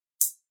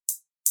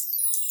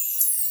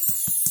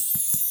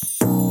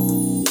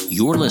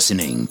You're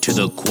listening to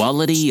the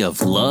Quality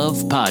of Love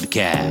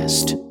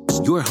podcast,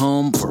 your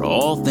home for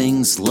all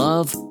things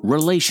love,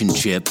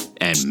 relationship,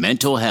 and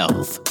mental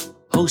health.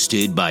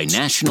 Hosted by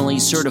nationally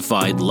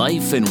certified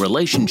life and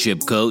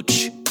relationship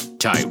coach,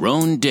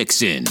 Tyrone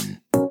Dixon.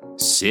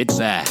 Sit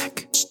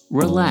back,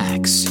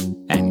 relax,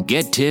 and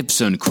get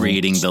tips on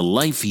creating the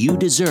life you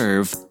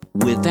deserve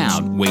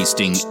without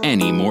wasting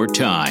any more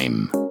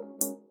time.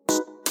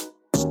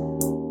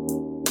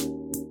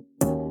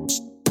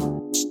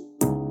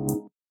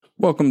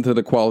 Welcome to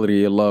the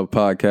Quality of Love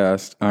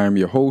podcast. I am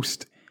your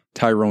host,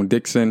 Tyrone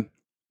Dixon,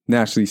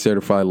 nationally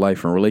certified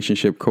life and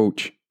relationship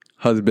coach,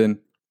 husband,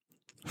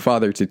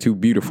 father to two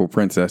beautiful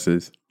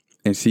princesses,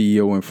 and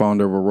CEO and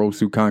founder of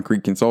Orosu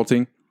Concrete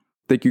Consulting.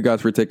 Thank you guys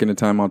for taking the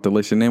time out to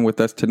listen in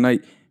with us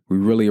tonight. We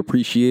really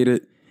appreciate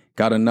it.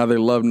 Got another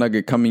love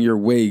nugget coming your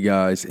way,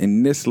 guys.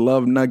 And this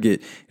love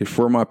nugget is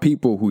for my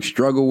people who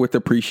struggle with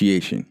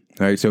appreciation.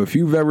 All right, so if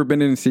you've ever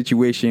been in a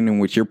situation in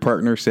which your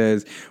partner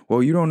says,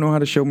 well, you don't know how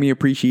to show me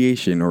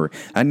appreciation, or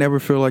I never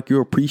feel like you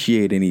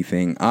appreciate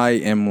anything. I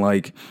am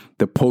like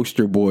the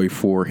poster boy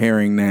for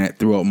hearing that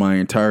throughout my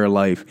entire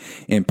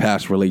life in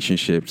past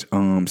relationships.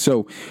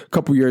 So a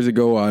couple years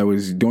ago, I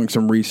was doing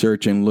some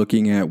research and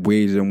looking at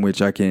ways in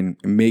which I can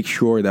make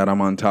sure that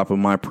I'm on top of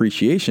my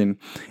appreciation.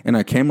 And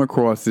I came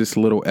across this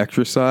little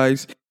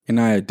exercise. And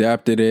I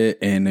adapted it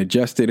and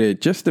adjusted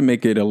it just to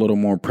make it a little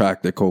more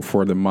practical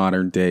for the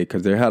modern day,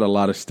 because there had a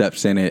lot of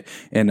steps in it.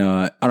 And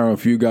I don't know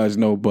if you guys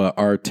know, but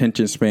our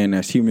attention span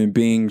as human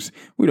beings,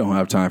 we don't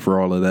have time for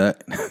all of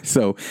that.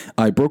 So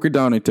I broke it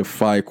down into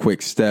 5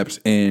 quick steps.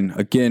 And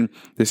again,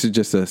 this is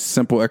just a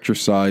simple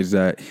exercise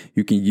that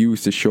you can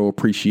use to show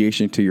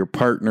appreciation to your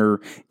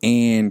partner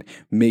and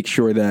make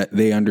sure that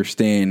they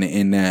understand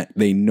and that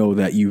they know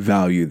that you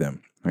value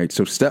them. All right.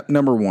 So step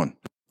number 1.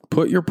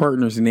 Put your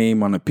partner's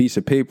name on a piece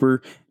of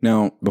paper.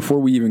 Now,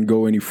 before we even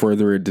go any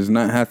further, it does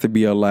not have to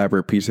be an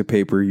elaborate piece of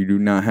paper. You do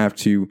not have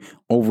to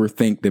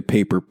overthink the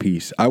paper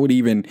piece. I would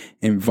even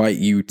invite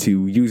you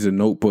to use a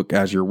notebook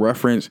as your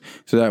reference,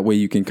 so that way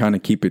you can kind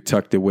of keep it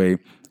tucked away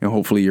and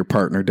hopefully your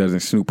partner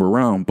doesn't snoop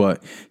around.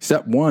 But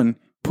step 1,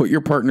 put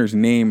your partner's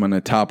name on the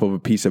top of a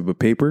piece of a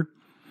paper.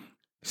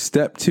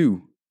 Step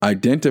 2,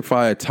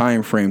 identify a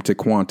time frame to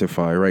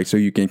quantify, right? So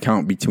you can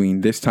count between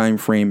this time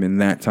frame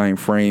and that time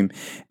frame.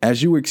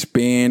 As you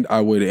expand,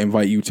 I would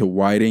invite you to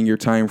widen your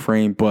time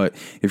frame. But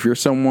if you're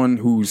someone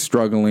who's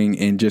struggling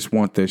and just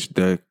want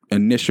the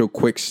initial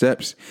quick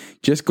steps,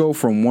 just go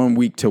from 1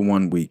 week to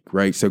 1 week,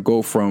 right? So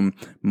go from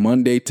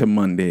Monday to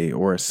Monday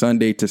or a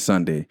Sunday to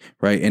Sunday,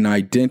 right? And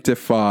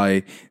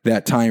identify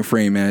that time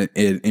frame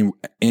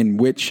in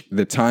which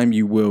the time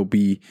you will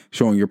be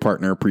showing your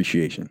partner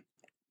appreciation.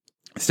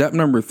 Step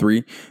number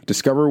 3,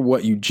 discover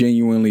what you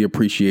genuinely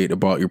appreciate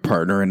about your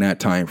partner in that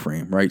time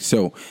frame, right?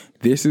 So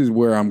this is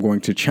where I'm going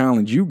to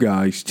challenge you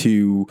guys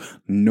to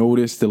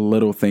notice the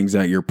little things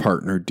that your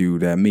partner do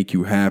that make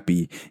you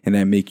happy and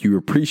that make you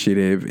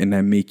appreciative and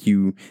that make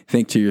you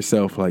think to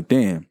yourself like,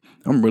 damn,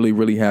 I'm really,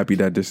 really happy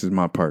that this is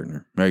my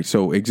partner, right?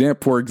 So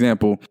for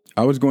example,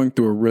 I was going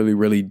through a really,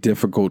 really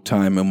difficult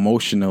time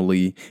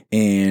emotionally,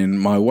 and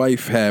my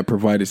wife had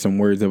provided some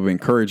words of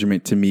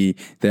encouragement to me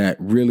that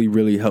really,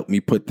 really helped me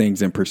put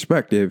things in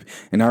perspective.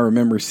 And I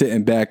remember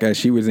sitting back as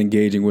she was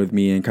engaging with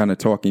me and kind of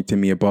talking to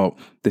me about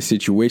the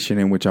situation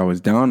in which I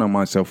was down on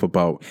myself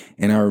about.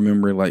 And I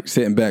remember like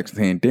sitting back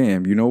saying,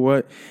 damn, you know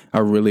what? I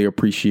really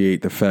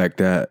appreciate the fact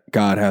that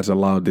God has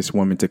allowed this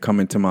woman to come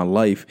into my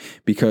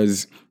life,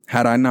 because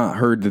had I not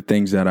heard the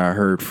things that I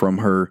heard from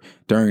her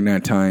during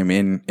that time,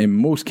 and in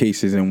most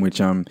cases in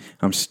which I'm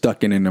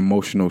stuck in an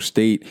emotional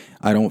state,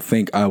 I don't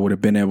think I would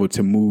have been able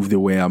to move the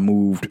way I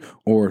moved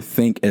or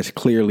think as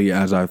clearly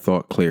as I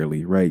thought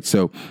clearly, right?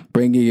 So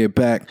bringing it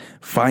back,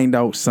 find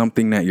out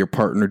something that your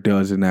partner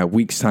does in that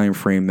week's time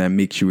frame that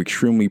makes you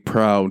extremely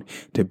proud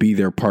to be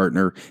their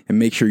partner, and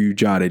make sure you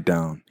jot it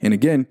down. And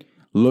again,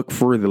 look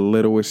for the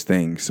littlest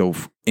things. So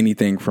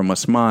anything from a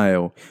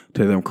smile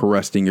to them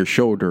caressing your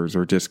shoulders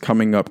or just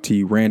coming up to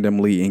you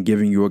randomly and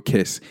giving you a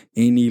kiss,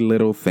 any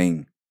little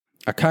thing.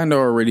 I kind of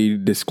already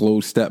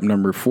disclosed step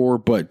number 4,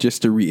 but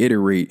just to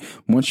reiterate,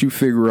 once you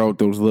figure out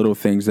those little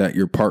things that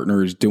your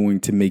partner is doing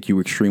to make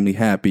you extremely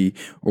happy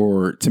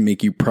or to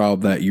make you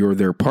proud that you're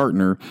their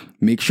partner,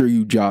 make sure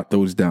you jot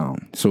those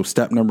down. So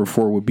step number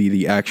 4 would be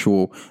the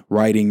actual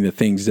writing the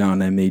things down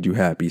that made you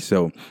happy.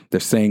 So the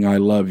saying, I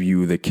love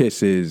you, the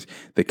kisses,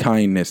 the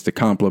kindness, the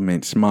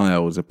compliments,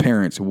 smiles,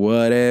 appearance,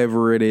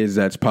 whatever it is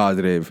that's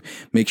positive,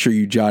 make sure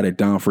you jot it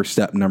down for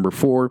step number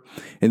 4.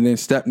 And then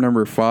step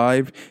number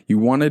 5, you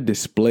want to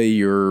display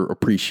your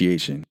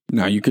appreciation.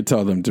 Now, you could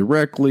tell them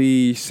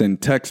directly,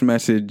 send text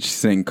message,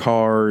 send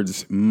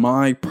cards.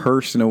 My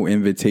personal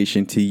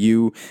invitation to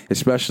you,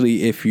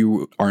 especially if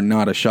you are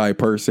not a shy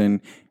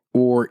person,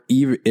 or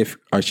even if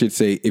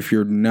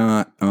you're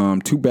not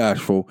too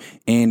bashful,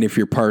 and if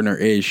your partner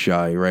is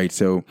shy, right?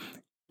 So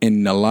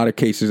in a lot of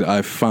cases,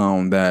 I've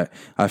found that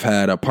I've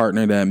had a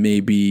partner that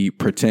maybe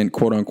pretend,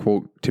 quote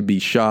unquote, to be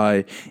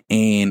shy,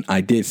 and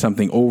I did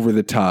something over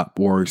the top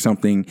or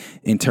something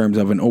in terms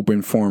of an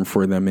open forum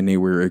for them, and they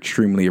were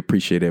extremely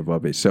appreciative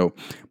of it. So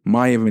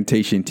my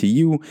invitation to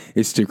you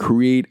is to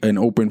create an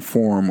open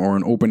forum or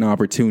an open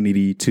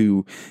opportunity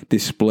to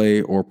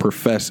display or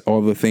profess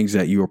all the things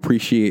that you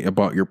appreciate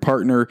about your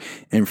partner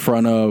in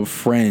front of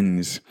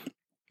friends,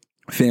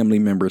 family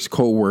members,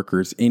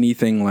 co-workers,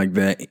 anything like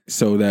that,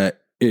 so that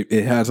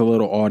it has a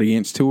little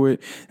audience to it.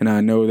 And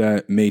I know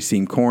that may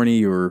seem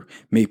corny or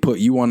may put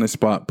you on the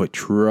spot, but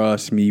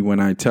trust me when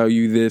I tell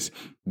you this,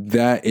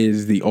 that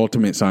is the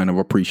ultimate sign of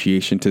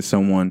appreciation to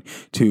someone,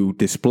 to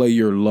display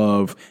your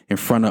love in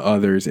front of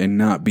others and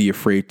not be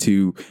afraid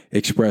to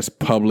express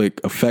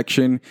public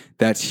affection.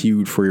 That's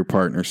huge for your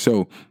partner.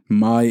 So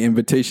my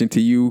invitation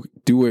to you,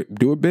 do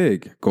it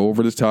big, go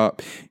over the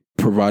top,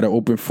 provide an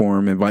open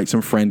forum, invite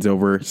some friends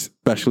over,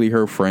 especially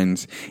her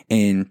friends,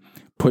 and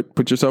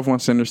put yourself on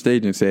center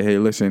stage and say, hey,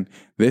 listen,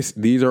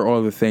 these are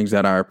all the things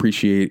that I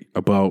appreciate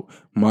about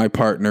my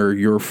partner,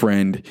 your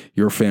friend,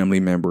 your family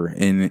member,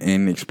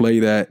 and display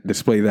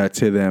that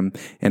to them.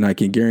 And I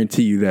can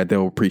guarantee you that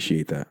they'll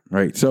appreciate that.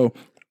 Right. So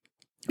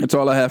that's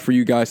all I have for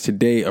you guys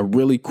today. A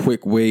really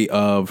quick way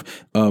of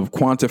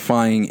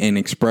quantifying and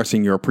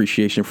expressing your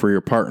appreciation for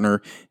your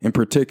partner, in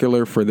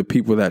particular for the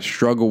people that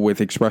struggle with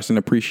expressing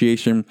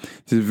appreciation.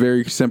 This is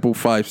very simple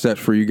 5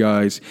 steps for you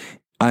guys.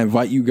 I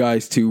invite you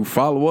guys to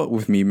follow up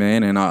with me,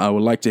 man, and I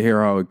would like to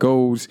hear how it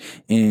goes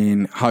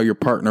and how your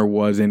partner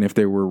was and if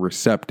they were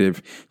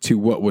receptive to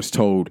what was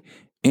told.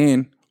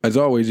 And as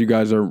always, you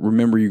guys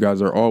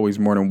are always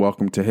more than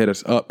welcome to hit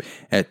us up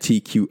at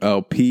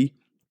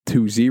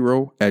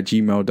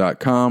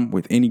tqlp20@gmail.com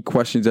with any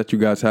questions that you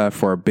guys have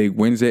for our Big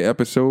Wednesday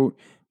episode.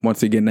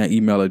 Once again, that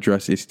email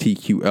address is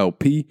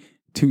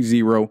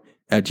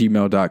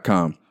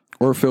tqlp20@gmail.com.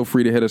 Or feel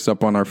free to hit us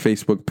up on our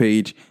Facebook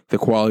page, The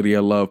Quality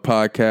of Love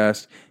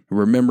Podcast. And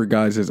remember,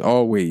 guys, as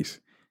always,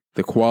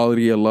 the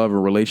quality of love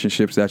and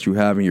relationships that you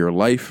have in your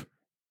life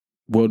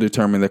will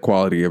determine the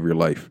quality of your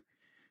life.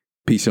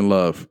 Peace and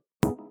love.